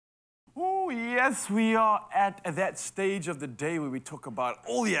Yes, we are at that stage of the day where we talk about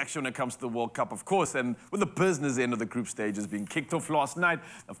all the action when it comes to the World Cup, of course, and with the business end of the group stages being kicked off last night,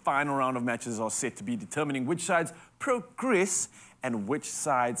 the final round of matches are set to be determining which sides progress and which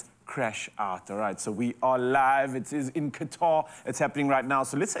sides crash out. All right, so we are live. It is in Qatar. It's happening right now.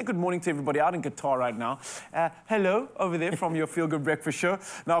 So let's say good morning to everybody out in Qatar right now. Hello over there from your Feel Good Breakfast show.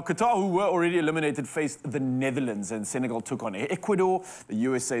 Now, Qatar, who were already eliminated, faced the Netherlands, and Senegal took on Ecuador. The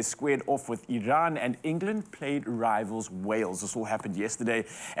USA squared off with Iran, and England played rivals Wales. This all happened yesterday.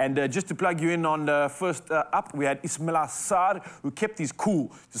 And just to plug you in on first up, we had Ismail Assar, who kept his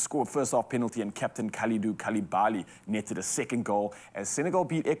cool to score a first-half penalty, and captain Khalidou Koulibaly netted a second goal as Senegal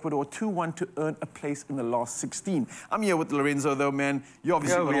beat Ecuador 2-1 to earn a place in the last 16. I'm here with Lorenzo, though, man. You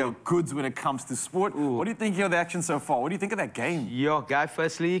obviously got all the goods when it comes to sport. Ooh. What do you think of the action so far? What do you think of that game? Yo, Guy,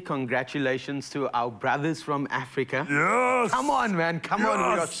 firstly, congratulations to our brothers from Africa. Yes! Come on, man. Come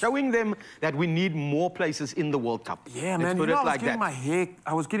on. We are showing them that we need more places in the World Cup. Yeah, man. Let's put it like that.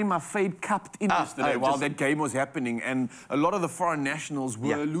 I was getting my fade cupped in yesterday while that game was happening, and a lot of the foreign nationals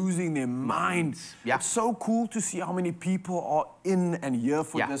were losing their minds. Yeah. It's so cool to see how many people are in and here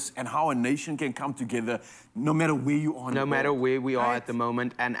for this, and how a nation can come together no matter where you are. No matter where we are at the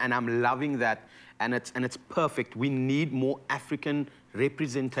moment, and I'm loving that, and it's perfect. We need more African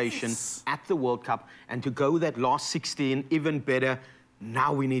representation at the World Cup, and to go that last 16, even better.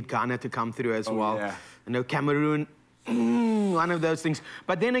 Now we need Ghana to come through as well. Yeah. You know, Cameroon, one of those things.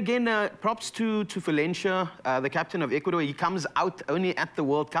 But then again, props to Valencia, the captain of Ecuador. He comes out only at the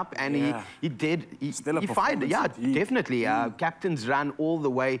World Cup, and he fired. Yeah, definitely. Captain's run all the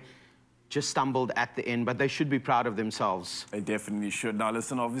way. Just stumbled at the end, but they should be proud of themselves. They definitely should. Now,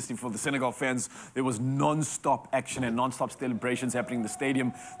 listen, obviously, for the Senegal fans, there was non-stop action and non-stop celebrations happening in the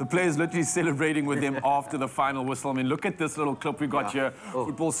stadium. The players literally celebrating with them after the final whistle. I mean, look at this little clip we got here.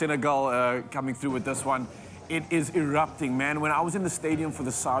 Football Senegal coming through with this one. It is erupting, man. When I was in the stadium for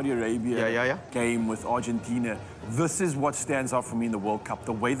the Saudi Arabia game with Argentina, this is what stands out for me in the World Cup.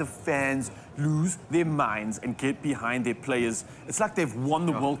 The way the fans lose their minds and get behind their players. It's like they've won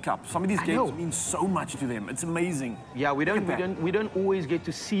the World Cup. Some of these games mean so much to them. It's amazing. Yeah, we don't always get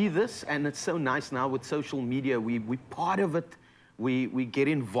to see this, and it's so nice now with social media. We're part of it. We get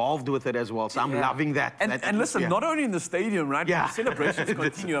involved with it as well, so I'm loving that. And listen, not only in the stadium, right? Yeah. The celebrations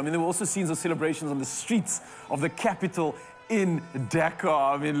continue. I mean, there were also scenes of celebrations on the streets of the capital in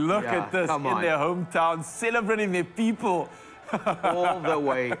Dakar. I mean, look at this, in their hometown, celebrating their people. all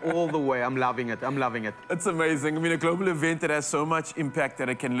the way. I'm loving it. I'm loving it. It's amazing. I mean, a global event that has so much impact that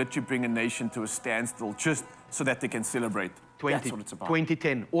it can literally bring a nation to a standstill just so that they can celebrate. That's what it's about.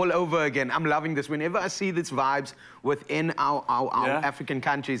 2010, all over again. I'm loving this. Whenever I see these vibes within our African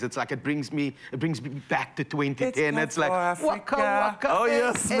countries, it's like it brings me back to 2010. It's like waka, waka, oh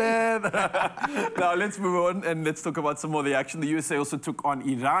yes, man. Now let's move on and let's talk about some more of the action. The USA also took on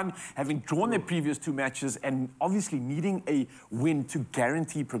Iran, having drawn their previous two matches and obviously needing a win to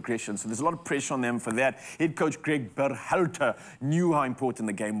guarantee progression. So there's a lot of pressure on them for that. Head coach Greg Berhalter knew how important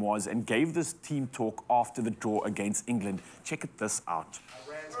the game was and gave this team talk after the draw against England. Check this out.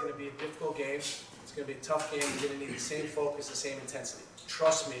 Iran's going to be a difficult game. It's going to be a tough game. You're going to need the same focus, the same intensity.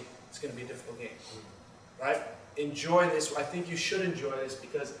 Trust me, it's going to be a difficult game. Right? Enjoy this. I think you should enjoy this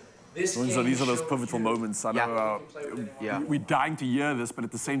because this game these are those pivotal moments. I know we're dying to hear this, but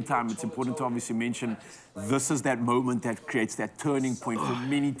at the same time, it's important to obviously mention this is that moment that creates that turning point for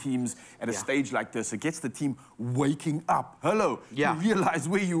many teams at a stage like this. It gets the team waking up. Hello. You realize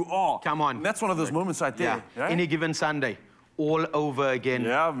where you are. Come on. And that's one of those moments right there. Right? Any given Sunday. All over again.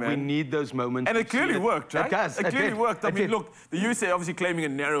 Yeah, man. We need those moments. And it clearly worked, right? It does. It clearly worked. I mean, look, the USA obviously claiming a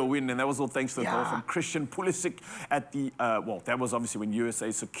narrow win, and that was all thanks to the goal from Christian Pulisic at the, well, that was obviously when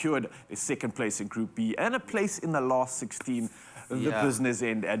USA secured a second place in Group B and a place in the last 16. The business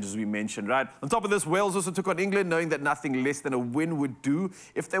end, as we mentioned, right? On top of this, Wales also took on England, knowing that nothing less than a win would do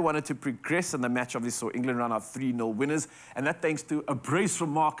if they wanted to progress. And the match obviously saw England run out 3-0 winners. And that thanks to a brace from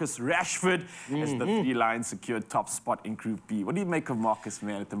Marcus Rashford as the Three Lions secured top spot in Group B. What do you make of Marcus,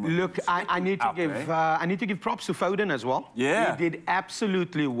 man, at the moment? Look, I need to give props to Foden as well. Yeah. He did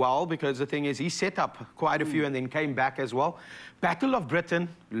absolutely well because the thing is he set up quite a few and then came back as well. Battle of Britain,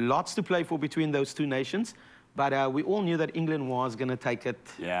 lots to play for between those two nations. But we all knew that England was going to take it.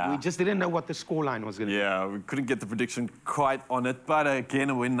 Yeah. We just didn't know what the scoreline was going to be. Yeah, we couldn't get the prediction quite on it. But again,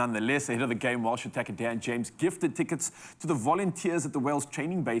 a win nonetheless. Ahead of the game, Welsh attacker Dan James gifted tickets to the volunteers at the Wales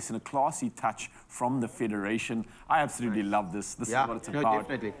training base in a classy touch from the Federation. I absolutely love this. This is what it's about.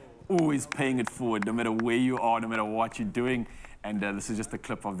 Definitely. Always paying it forward, no matter where you are, no matter what you're doing. And this is just a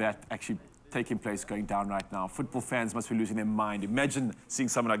clip of that actually taking place, going down right now. Football fans must be losing their mind. Imagine seeing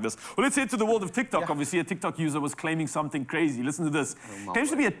something like this. Well, let's head to the world of TikTok. Obviously, a TikTok user was claiming something crazy. Listen to this.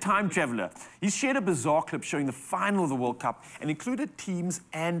 Claims to be a time traveler. He shared a bizarre clip showing the final of the World Cup and included teams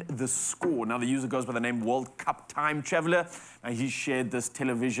and the score. Now, the user goes by the name World Cup Time Traveler. Now, he shared this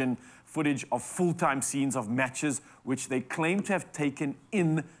television footage of full-time scenes of matches which they claim to have taken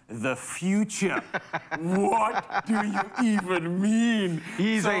in the future. What do you even mean?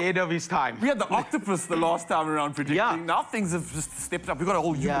 He's ahead of his time. We had the octopus the last time around predicting. Yeah. Now things have just stepped up. We've got a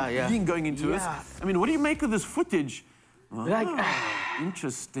whole human being going into this. I mean, what do you make of this footage? Like,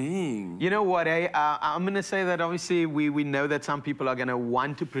 interesting. You know what, I'm going to say that obviously we know that some people are going to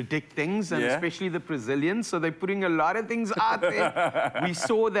want to predict things, and especially the Brazilians, so they're putting a lot of things out there. We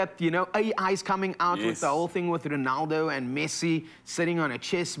saw that, you know, AI's coming out with the whole thing with Ronaldo and Messi sitting on a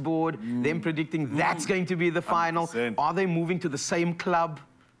chessboard, them predicting that's going to be the final. 100%. Are they moving to the same club?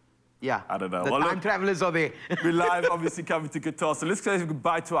 Yeah, I don't know. The time travelers are there. We're live, obviously, coming to Qatar. So let's say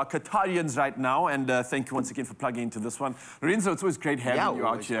goodbye to our Qatarians right now. And thank you once again for plugging into this one. Lorenzo, it's always great having you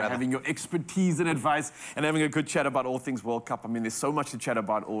out here, having your expertise and advice, and having a good chat about all things World Cup. I mean, there's so much to chat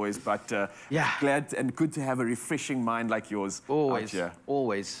about always, but glad and good to have a refreshing mind like yours. Always, out here.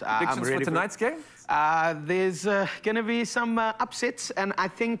 always. Predictions for tonight's game? There's going to be some upsets, and I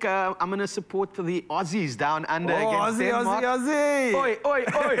think I'm going to support the Aussies down under against Denmark. Aussie! Oi, oi,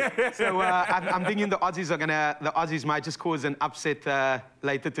 oi! So I'm thinking the Aussies might just cause an upset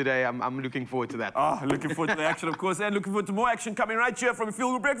later today. I'm looking forward to that. Looking forward to the action, of course, and looking forward to more action coming right here from the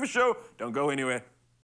Feel Good Breakfast Show. Don't go anywhere.